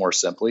live more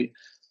simply,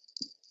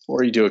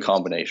 or you do a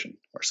combination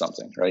or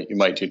something, right? You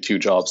might do two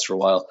jobs for a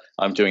while.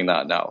 I'm doing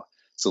that now.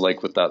 So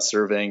like with that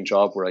surveying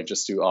job where I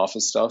just do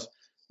office stuff,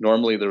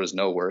 normally there was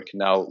no work.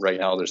 Right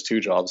now there's two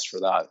jobs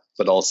for that,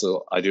 but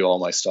also I do all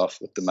my stuff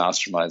with the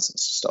masterminds and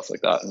stuff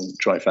like that, and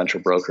joint venture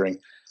brokering,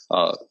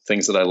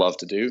 things that I love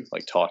to do,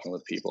 like talking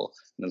with people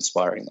and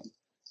inspiring them.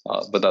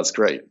 But that's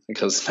great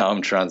because now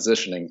I'm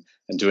transitioning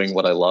and doing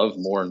what I love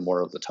more and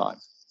more of the time.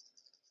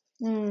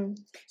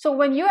 So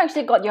when you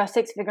actually got your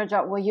 6-figure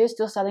job, were you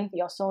still selling for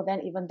your soul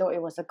then, even though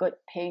it was a good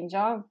paying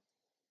job?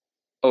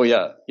 Oh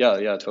yeah,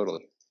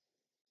 totally.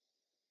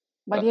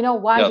 But you know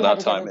why you had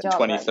to time get a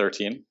job, in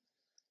 2013.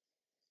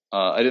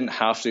 Right? I didn't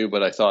have to,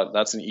 but I thought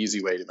that's an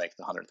easy way to make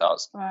the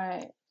 100,000.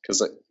 Right.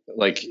 Because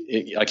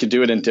I could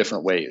do it in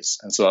different ways,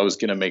 and so I was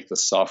going to make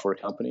this software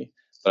company,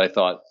 but I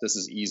thought this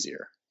is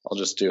easier. I'll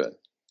just do it,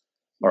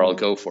 or I'll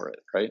go for it,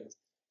 right?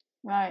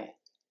 Right.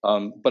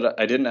 But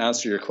I didn't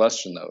answer your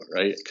question though,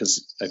 right?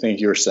 Because I think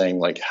you were saying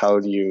like,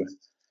 do you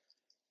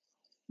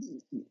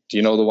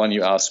know the one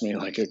you asked me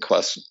like a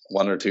question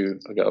 1 or 2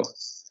 ago?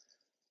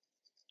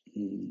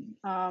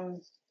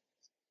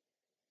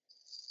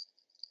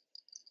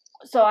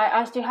 So I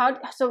asked you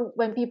so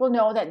when people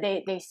know that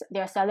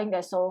they're selling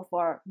their soul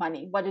for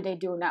money, what do they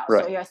do now?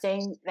 Right. So you're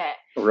saying that.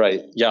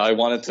 Right. Yeah, I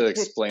wanted to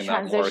explain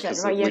that more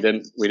because right?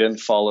 we didn't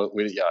follow.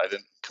 I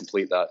didn't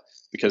complete that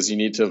because you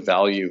need to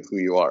value who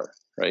you are,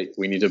 right?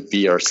 We need to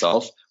be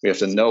ourselves. We have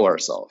to know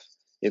ourselves.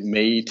 It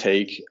may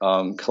take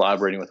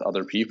collaborating with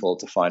other people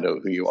to find out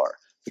who you are,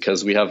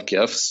 because we have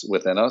gifts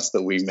within us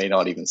that we may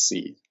not even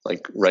see,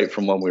 like right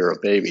from when we were a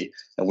baby,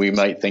 and we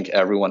might think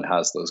everyone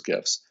has those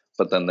gifts,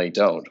 but then they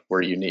don't.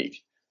 We're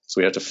unique. So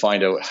we have to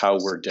find out how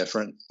we're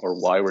different or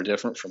why we're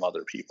different from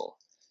other people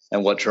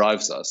and what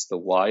drives us. The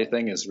why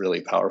thing is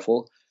really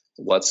powerful.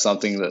 What's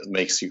something that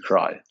makes you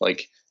cry?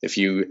 Like if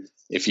you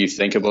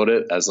think about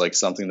it as like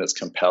something that's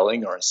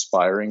compelling or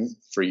inspiring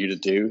for you to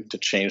do to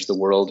change the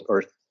world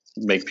or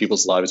make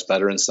people's lives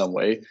better in some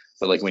way,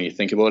 but like when you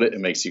think about it, it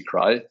makes you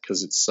cry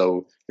because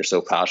you're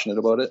so passionate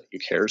about it, you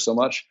care so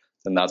much,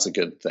 then that's a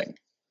good thing.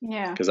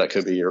 Yeah. Because that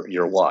could be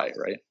your why,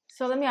 right?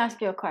 So let me ask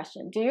you a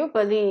question. Do you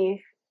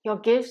believe your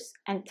gifts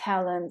and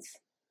talents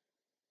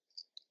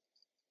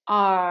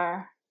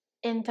are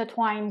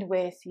intertwined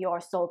with your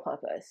soul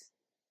purpose?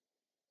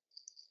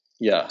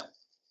 Yeah,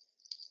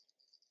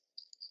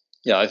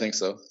 I think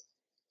so.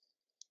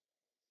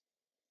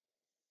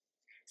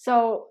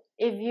 So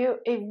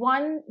if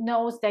one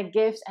knows their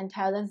gifts and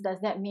talents,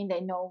 does that mean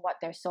they know what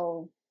their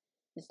soul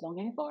is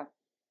longing for?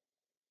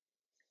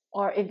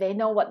 Or if they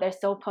know what their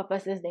soul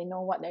purpose is, they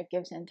know what their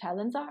gifts and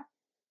talents are?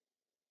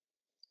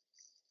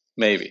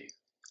 Maybe.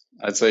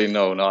 I'd say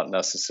no, not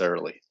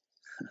necessarily.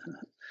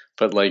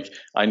 But like,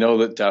 I know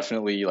that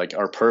definitely like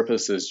our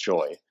purpose is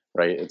joy,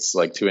 right? It's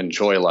like to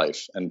enjoy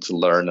life and to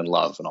learn and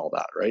love and all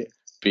that, right?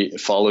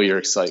 Follow your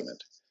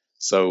excitement.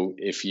 So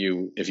if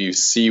you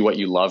see what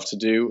you love to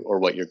do or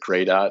what you're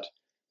great at,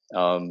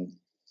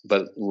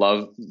 but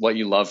what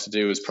you love to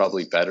do is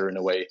probably better in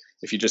a way.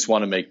 If you just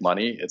want to make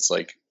money, it's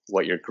like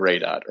what you're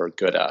great at or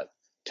good at,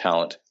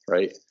 talent,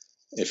 right?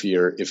 If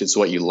it's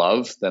what you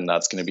love, then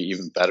that's going to be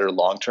even better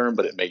long term,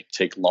 but it may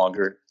take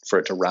longer for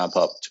it to ramp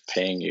up to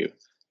paying you,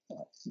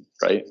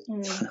 right?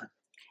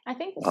 I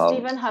think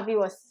Stephen Harvey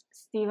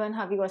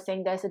was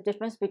saying there's a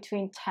difference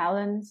between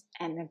talents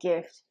and a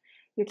gift.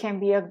 You can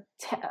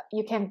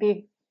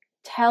be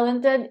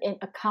talented in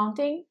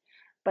accounting,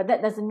 but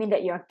that doesn't mean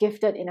that you're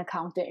gifted in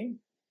accounting.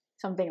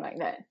 Something like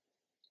that.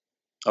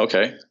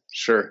 Okay,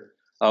 sure.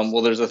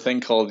 Well, there's a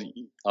thing called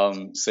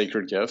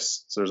Sacred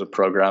Gifts. So there's a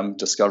program,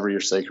 Discover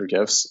Your Sacred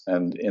Gifts.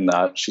 And in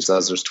that, she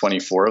says there's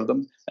 24 of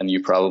them, and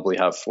you probably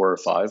have 4 or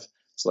 5.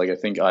 So like I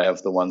think I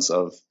have the ones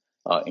of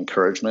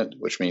encouragement,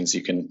 which means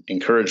you can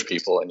encourage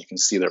people and you can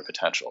see their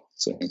potential.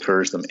 So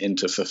encourage them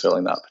into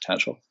fulfilling that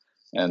potential.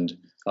 And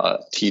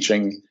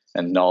teaching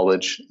and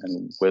knowledge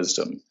and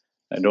wisdom.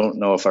 I don't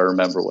know if I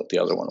remember what the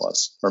other one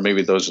was, or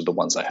maybe those are the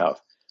ones I have.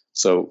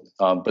 So,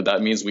 but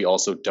that means we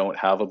also don't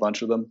have a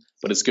bunch of them,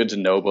 but it's good to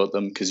know about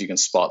them because you can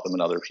spot them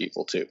in other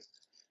people too.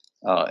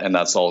 And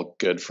that's all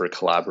good for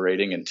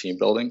collaborating and team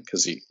building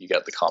because you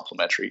get the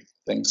complementary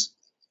things.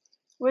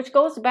 Which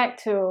goes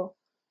back to,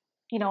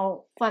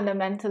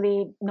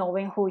 fundamentally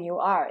knowing who you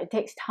are. It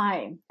takes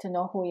time to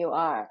know who you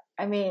are.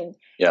 I mean,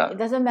 It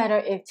doesn't matter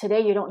if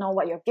today you don't know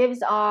what your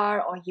gifts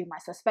are, or you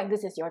might suspect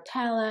this is your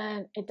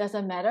talent. It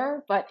doesn't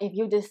matter. But if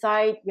you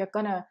decide you're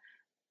going to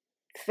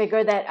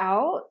figure that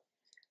out,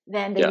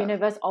 then the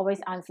universe always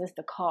answers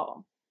the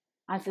call.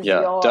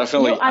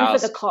 Definitely you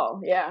answer the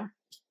call.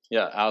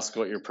 Yeah, ask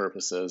what your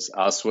purpose is.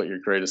 Ask what your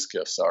greatest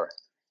gifts are.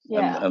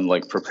 Yeah. And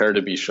like prepare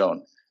to be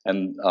shown.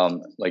 And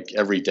like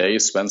every day,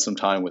 spend some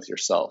time with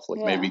yourself.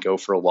 Like maybe go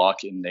for a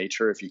walk in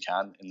nature if you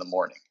can in the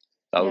morning.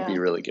 That would be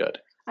really good.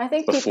 I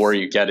think before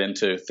you get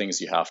into things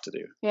you have to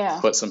do. Yeah.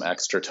 Put some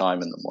extra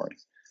time in the morning.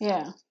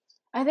 Yeah.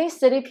 I think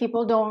city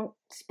people don't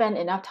spend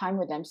enough time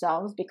with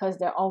themselves because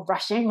they're all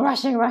rushing.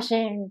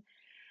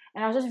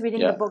 And I was just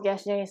reading the book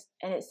yesterday,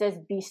 and it says,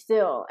 "Be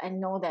still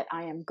and know that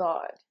I am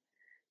God."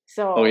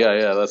 So. Oh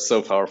yeah, that's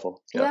so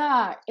powerful.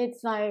 Yeah,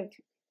 it's like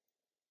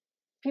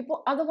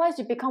people. Otherwise,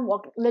 you become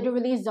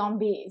literally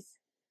zombies,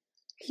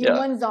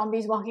 human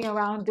zombies walking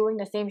around doing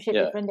the same shit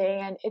different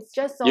day, and it's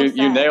just so.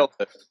 You nailed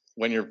it.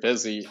 When you're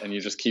busy and you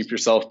just keep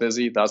yourself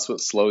busy, that's what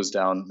slows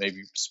down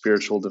maybe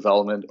spiritual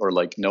development or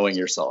like knowing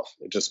yourself.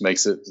 It just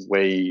makes it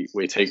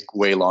take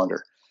way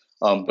longer.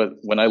 But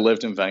when I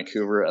lived in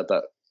Vancouver at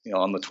that,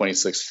 on the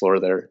 26th floor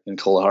there in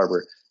Cole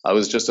Harbour, I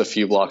was just a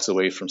few blocks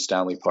away from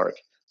Stanley Park.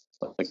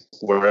 Like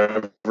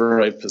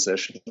wherever I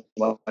positioned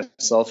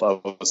myself, I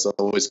was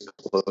always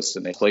close to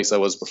the place I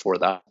was before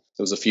that.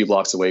 It was a few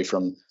blocks away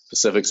from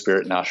Pacific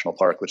Spirit National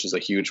Park, which is a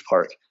huge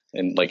park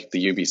in like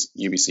the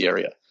UBC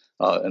area.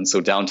 And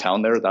so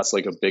downtown there, that's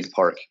like a big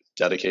park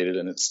dedicated,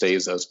 and it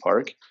stays as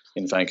park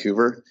in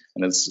Vancouver.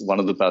 And it's one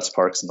of the best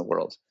parks in the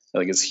world. I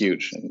think it's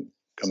huge and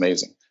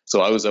amazing.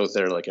 So I was out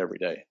there like every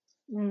day.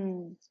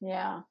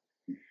 Yeah.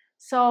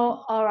 So,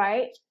 all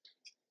right,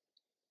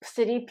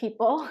 city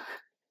people,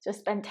 just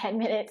spend 10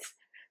 minutes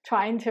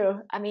trying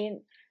to,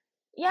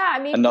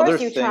 Another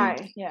first you thing,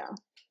 try. Yeah.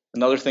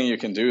 Another thing you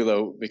can do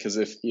though, because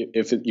if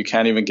you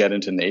can't even get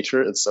into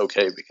nature, it's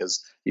okay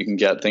because you can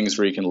get things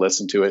where you can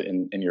listen to it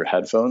in your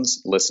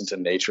headphones, listen to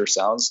nature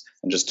sounds,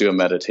 and just do a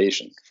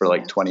meditation for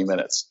like 20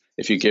 minutes.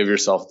 If you give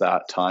yourself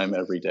that time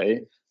every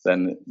day,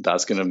 then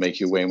that's going to make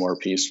you way more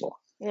peaceful.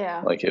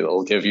 Yeah. Like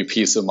it'll give you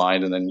peace of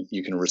mind, and then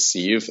you can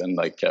receive and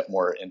like get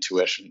more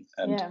intuition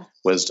and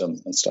wisdom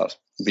and stuff.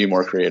 Be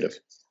more creative.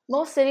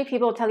 Most city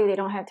people tell you they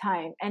don't have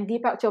time, and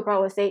Deepak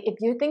Chopra will say,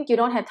 if you think you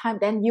don't have time,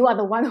 then you are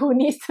the one who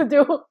needs to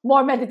do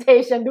more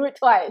meditation. Do it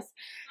twice.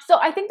 So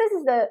I think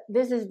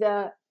this is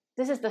the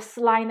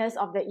slyness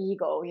of the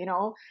ego.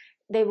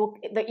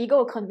 The ego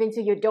will convince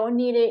you don't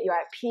need it. You're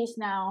at peace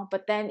now.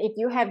 But then if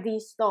you have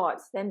these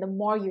thoughts, then the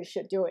more you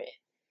should do it,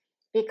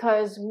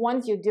 because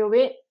once you do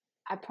it,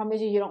 I promise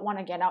you don't want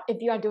to get out.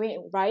 If you are doing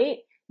it right,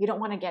 you don't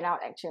want to get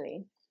out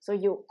actually. So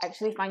you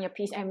actually find your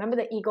peace. And remember,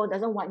 the ego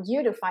doesn't want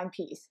you to find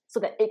peace so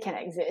that it can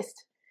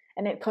exist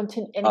and it can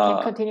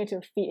continue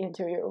to feed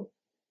into you.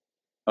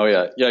 Oh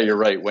yeah, you're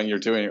right. When you're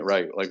doing it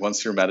right, like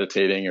once you're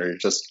meditating or you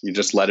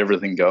just let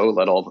everything go,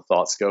 let all the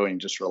thoughts go and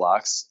just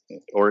relax,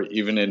 or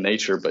even in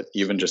nature, but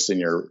even just in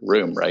your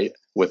room, right,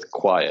 with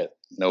quiet,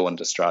 no one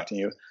distracting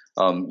you.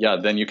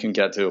 Then you can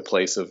get to a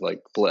place of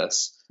like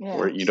bliss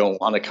where you don't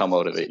want to come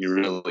out of it. You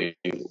really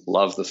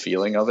love the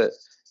feeling of it.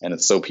 And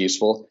it's so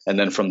peaceful. And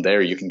then from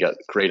there, you can get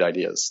great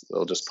ideas.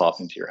 They'll just pop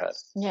into your head.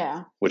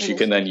 Yeah. Which you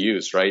can then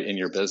use, right, in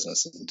your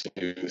business and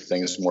do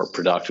things more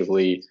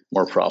productively,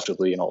 more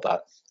profitably, and all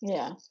that.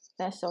 Yeah,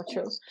 that's so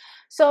true.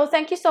 So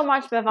thank you so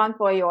much, Bevan,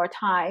 for your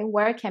time.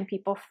 Where can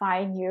people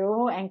find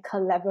you and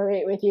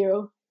collaborate with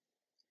you?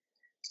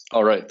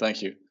 All right.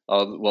 Thank you.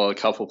 Well, a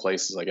couple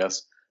places, I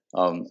guess.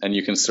 And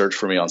you can search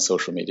for me on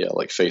social media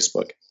like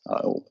Facebook.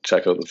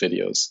 Check out the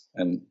videos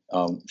and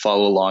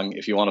follow along.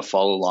 If you want to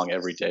follow along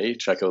every day,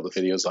 check out the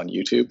videos on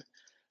YouTube.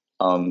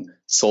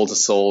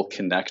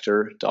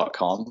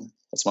 soul2soulconnector.com.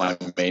 That's my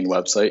main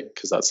website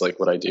because that's like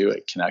what I do.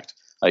 I connect.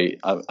 I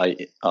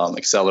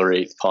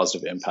accelerate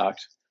positive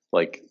impact,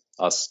 like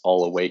us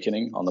all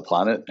awakening on the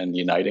planet and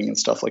uniting and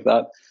stuff like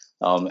that.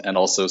 And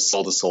also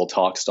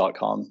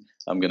soul2soultalks.com.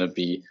 I'm going to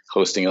be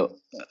hosting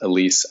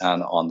Elise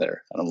and on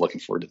there, and I'm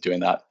looking forward to doing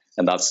that.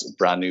 And that's a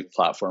brand new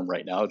platform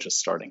right now, just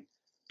starting.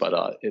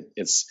 But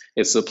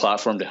it's a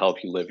platform to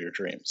help you live your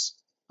dreams.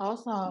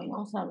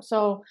 Awesome.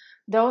 So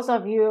those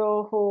of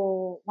you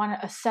who want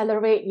to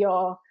accelerate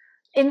your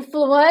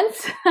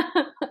influence,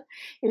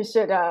 you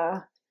should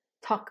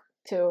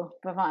to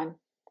Bevan.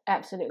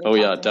 Absolutely. Oh talk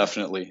yeah, to him.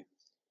 definitely.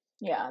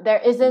 Yeah, there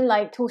isn't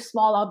like too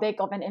small or big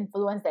of an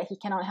influence that he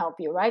cannot help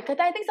you, right? Because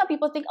I think some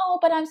people think, oh,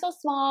 but I'm so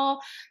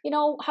small,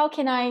 how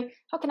can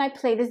I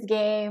play this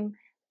game?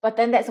 But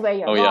then that's where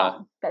you're Oh wrong. yeah.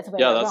 That's where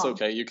Yeah, you're that's wrong.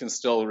 okay. You can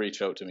still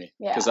reach out to me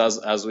Yeah. because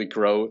as we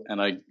grow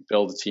and I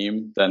build a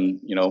team,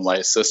 then my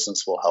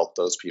assistants will help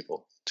those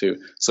people too.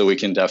 So we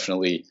can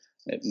definitely,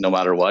 no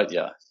matter what,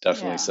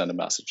 definitely send a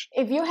message.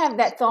 If you have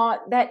that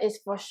thought, that is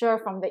for sure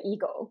from the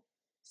ego.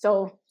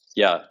 So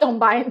Yeah. don't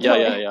buy into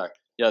it.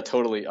 Yeah,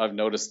 totally. I've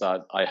noticed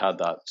that I had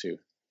that too.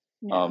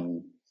 Yeah.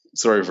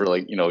 Sorry for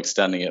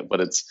extending it, but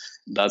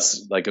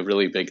that's like a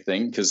really big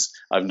thing because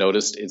I've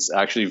noticed it's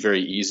actually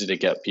very easy to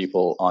get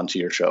people onto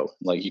your show.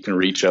 Like you can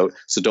reach out,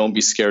 so don't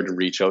be scared to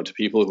reach out to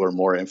people who are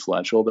more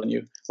influential than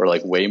you or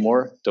like way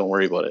more. Don't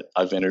worry about it.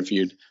 I've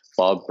interviewed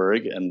Bob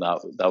Berg, and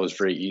that was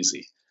very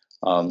easy.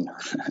 And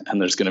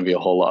there's going to be a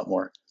whole lot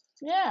more.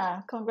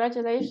 Yeah,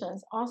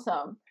 congratulations.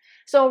 Awesome.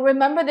 So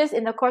remember this,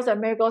 in the Course of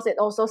Miracles, it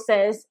also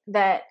says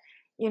that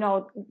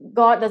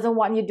God doesn't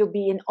want you to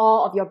be in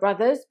awe of your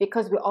brothers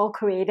because we're all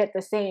created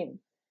the same.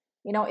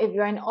 If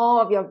you're in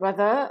awe of your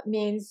brother,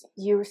 means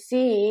you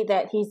see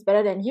that he's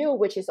better than you,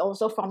 which is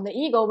also from the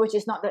ego, which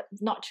is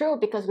not true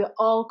because we're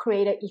all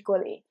created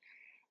equally.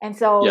 And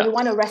so you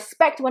want to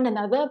respect one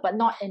another, but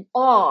not in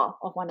awe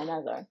of one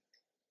another.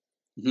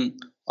 Mm-hmm.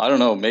 I don't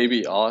know,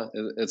 maybe awe,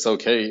 it's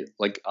okay.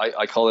 Like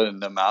I call it a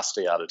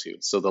namaste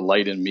attitude. So the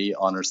light in me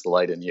honors the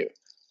light in you.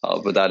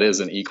 But that is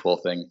an equal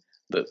thing.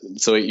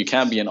 So you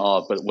can be in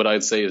awe, but what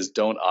I'd say is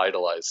don't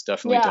idolize.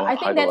 Definitely don't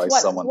idolize someone. I think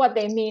that's what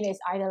they mean is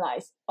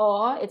idolize.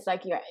 Awe, it's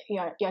like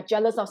you're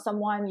jealous of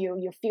someone,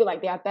 you feel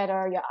like they are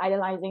better, you're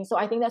idolizing. So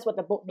I think that's what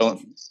the book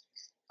means.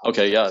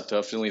 Okay, yeah,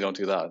 definitely don't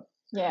do that.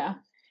 Yeah,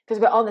 because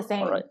we're all the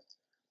same. All right.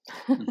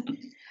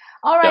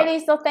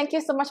 Alrighty, so thank you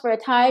so much for your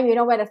time. You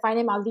know where to find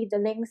him. I'll leave the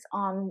links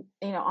on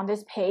on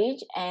this page,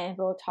 and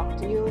we'll talk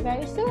to you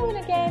very soon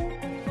again.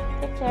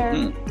 Take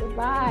care.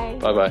 Goodbye.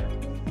 Bye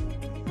bye.